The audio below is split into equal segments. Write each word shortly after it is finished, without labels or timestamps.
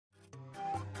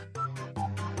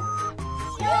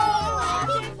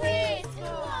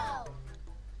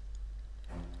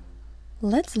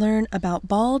Let's learn about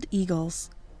bald eagles.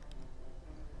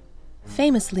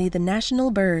 Famously the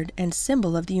national bird and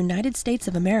symbol of the United States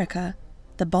of America,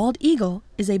 the bald eagle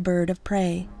is a bird of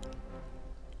prey.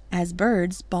 As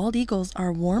birds, bald eagles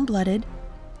are warm-blooded,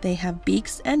 they have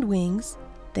beaks and wings,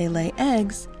 they lay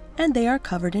eggs, and they are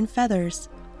covered in feathers.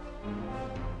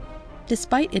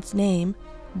 Despite its name,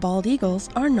 bald eagles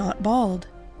are not bald.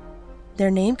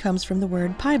 Their name comes from the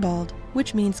word piebald,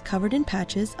 which means covered in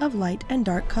patches of light and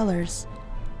dark colors.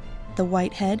 The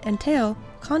white head and tail,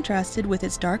 contrasted with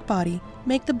its dark body,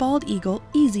 make the bald eagle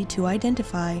easy to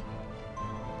identify.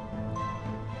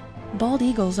 Bald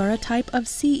eagles are a type of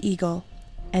sea eagle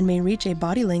and may reach a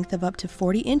body length of up to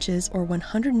 40 inches or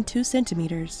 102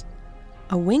 centimeters,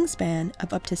 a wingspan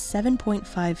of up to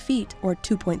 7.5 feet or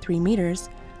 2.3 meters,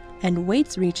 and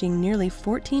weights reaching nearly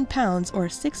 14 pounds or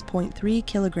 6.3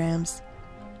 kilograms.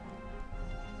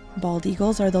 Bald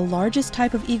eagles are the largest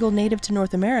type of eagle native to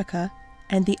North America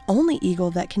and the only eagle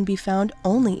that can be found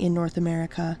only in North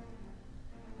America.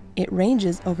 It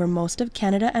ranges over most of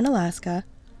Canada and Alaska,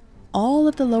 all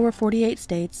of the lower 48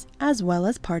 states, as well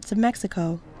as parts of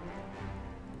Mexico.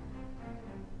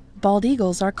 Bald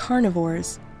eagles are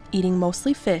carnivores, eating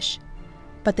mostly fish,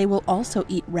 but they will also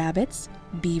eat rabbits,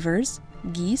 beavers,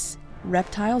 geese,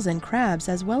 reptiles and crabs,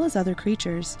 as well as other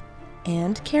creatures,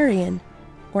 and carrion,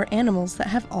 or animals that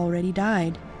have already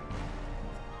died.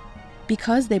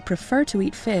 Because they prefer to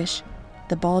eat fish,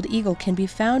 the bald eagle can be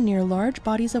found near large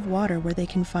bodies of water where they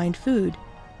can find food,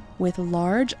 with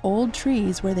large old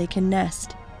trees where they can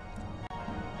nest.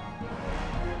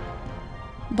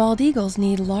 Bald eagles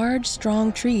need large,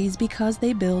 strong trees because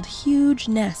they build huge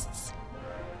nests.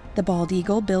 The bald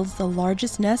eagle builds the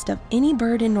largest nest of any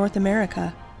bird in North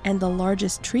America and the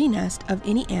largest tree nest of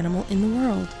any animal in the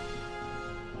world.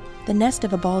 The nest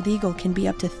of a bald eagle can be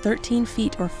up to 13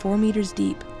 feet or 4 meters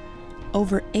deep,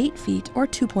 over 8 feet or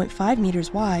 2.5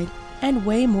 meters wide, and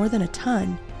weigh more than a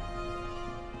ton.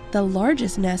 The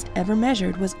largest nest ever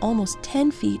measured was almost 10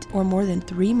 feet or more than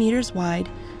 3 meters wide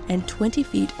and 20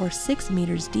 feet or 6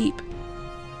 meters deep.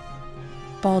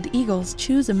 Bald eagles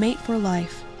choose a mate for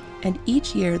life, and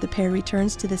each year the pair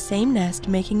returns to the same nest,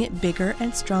 making it bigger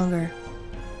and stronger.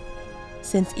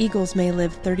 Since eagles may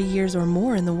live 30 years or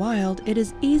more in the wild, it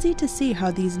is easy to see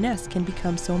how these nests can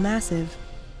become so massive.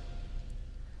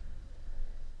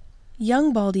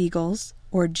 Young bald eagles,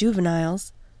 or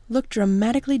juveniles, look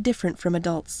dramatically different from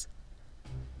adults.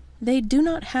 They do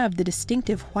not have the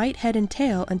distinctive white head and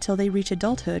tail until they reach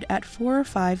adulthood at 4 or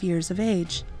 5 years of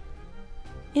age.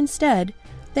 Instead,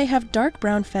 they have dark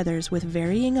brown feathers with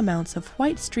varying amounts of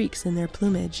white streaks in their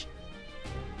plumage.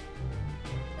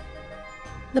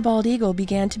 The bald eagle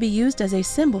began to be used as a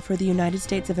symbol for the United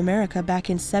States of America back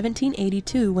in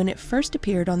 1782 when it first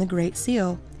appeared on the Great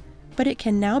Seal, but it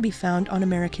can now be found on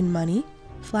American money,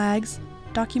 flags,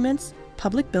 documents,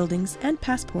 public buildings, and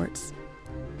passports.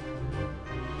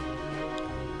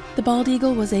 The bald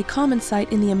eagle was a common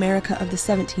sight in the America of the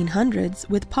 1700s,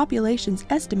 with populations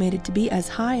estimated to be as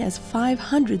high as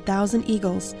 500,000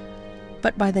 eagles.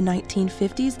 But by the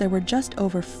 1950s, there were just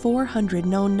over 400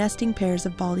 known nesting pairs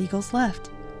of bald eagles left.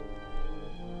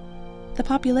 The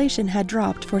population had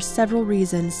dropped for several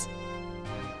reasons.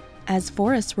 As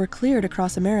forests were cleared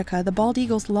across America, the bald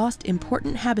eagles lost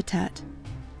important habitat.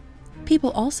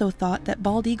 People also thought that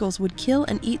bald eagles would kill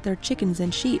and eat their chickens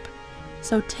and sheep,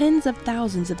 so tens of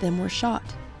thousands of them were shot.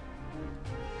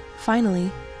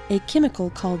 Finally, a chemical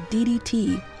called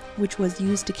DDT, which was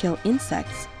used to kill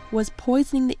insects, was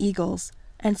poisoning the eagles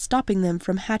and stopping them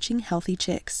from hatching healthy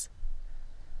chicks.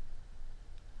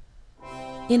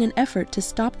 In an effort to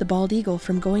stop the bald eagle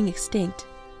from going extinct,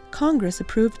 Congress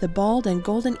approved the Bald and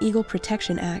Golden Eagle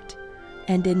Protection Act,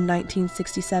 and in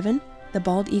 1967, the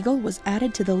bald eagle was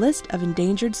added to the list of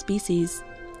endangered species.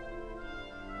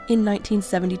 In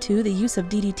 1972, the use of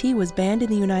DDT was banned in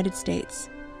the United States.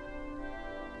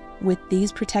 With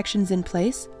these protections in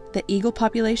place, the eagle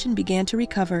population began to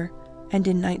recover, and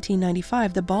in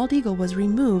 1995, the bald eagle was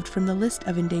removed from the list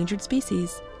of endangered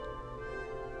species.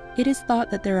 It is thought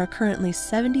that there are currently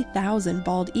 70,000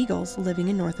 bald eagles living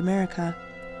in North America.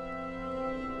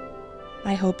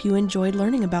 I hope you enjoyed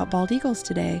learning about bald eagles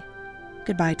today.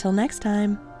 Goodbye till next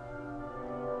time.